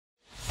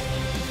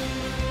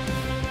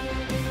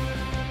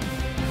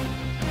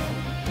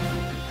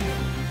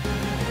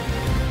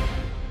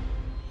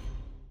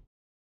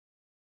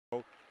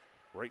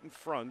right in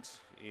front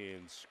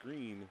and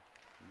screen.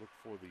 Look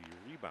for the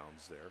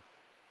rebounds there.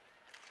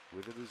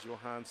 With it is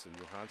Johansson.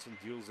 Johansson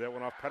deals that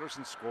one off.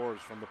 Pettersson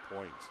scores from the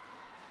point.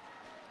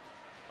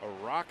 A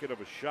rocket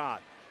of a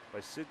shot by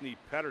Sydney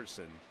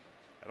Pettersson.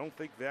 I don't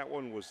think that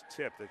one was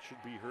tipped. That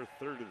should be her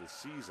third of the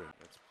season.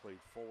 That's played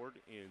forward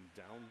and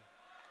down.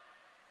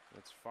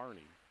 That's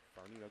Farney.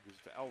 Farney now gives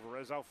it to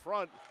Alvarez out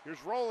front.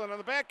 Here's Rowland on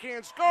the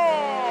backhand. Score!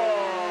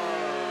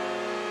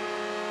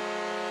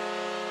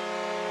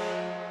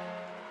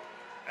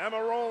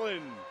 Emma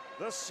Rowland,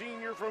 the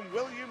senior from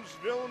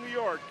Williamsville, New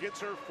York, gets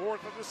her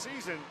fourth of the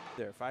season.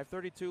 There,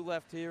 5:32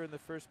 left here in the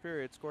first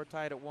period. Score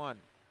tied at 1.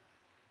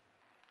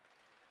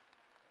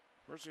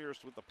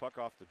 Mercyhurst with the puck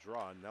off the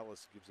draw.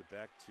 Nellis gives it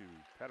back to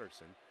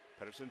Pettersson.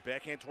 Pettersson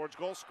backhand towards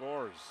goal,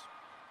 scores.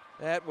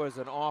 That was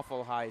an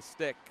awful high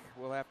stick.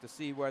 We'll have to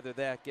see whether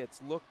that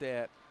gets looked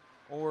at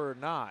or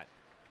not.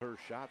 Her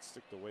shot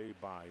sticked away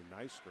by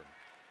Nystrom.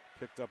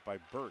 Picked up by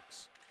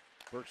Burks.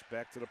 Burks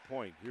back to the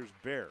point. Here's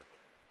Bear.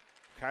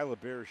 Kyla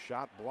Bear's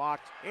shot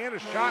blocked. And a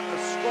shot and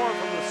a score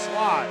from the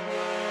slot.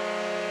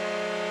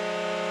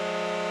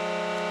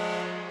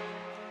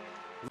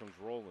 Comes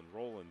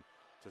Rowland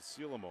to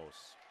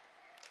Silamos.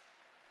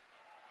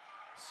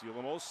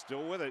 Silamos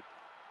still with it.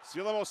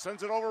 Silamos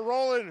sends it over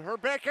Rowland. Her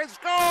backhand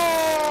scores!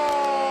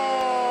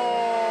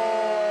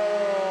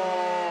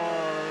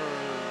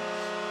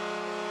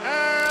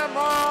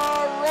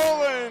 Emma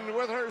Rowland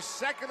with her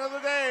second of the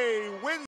day wins.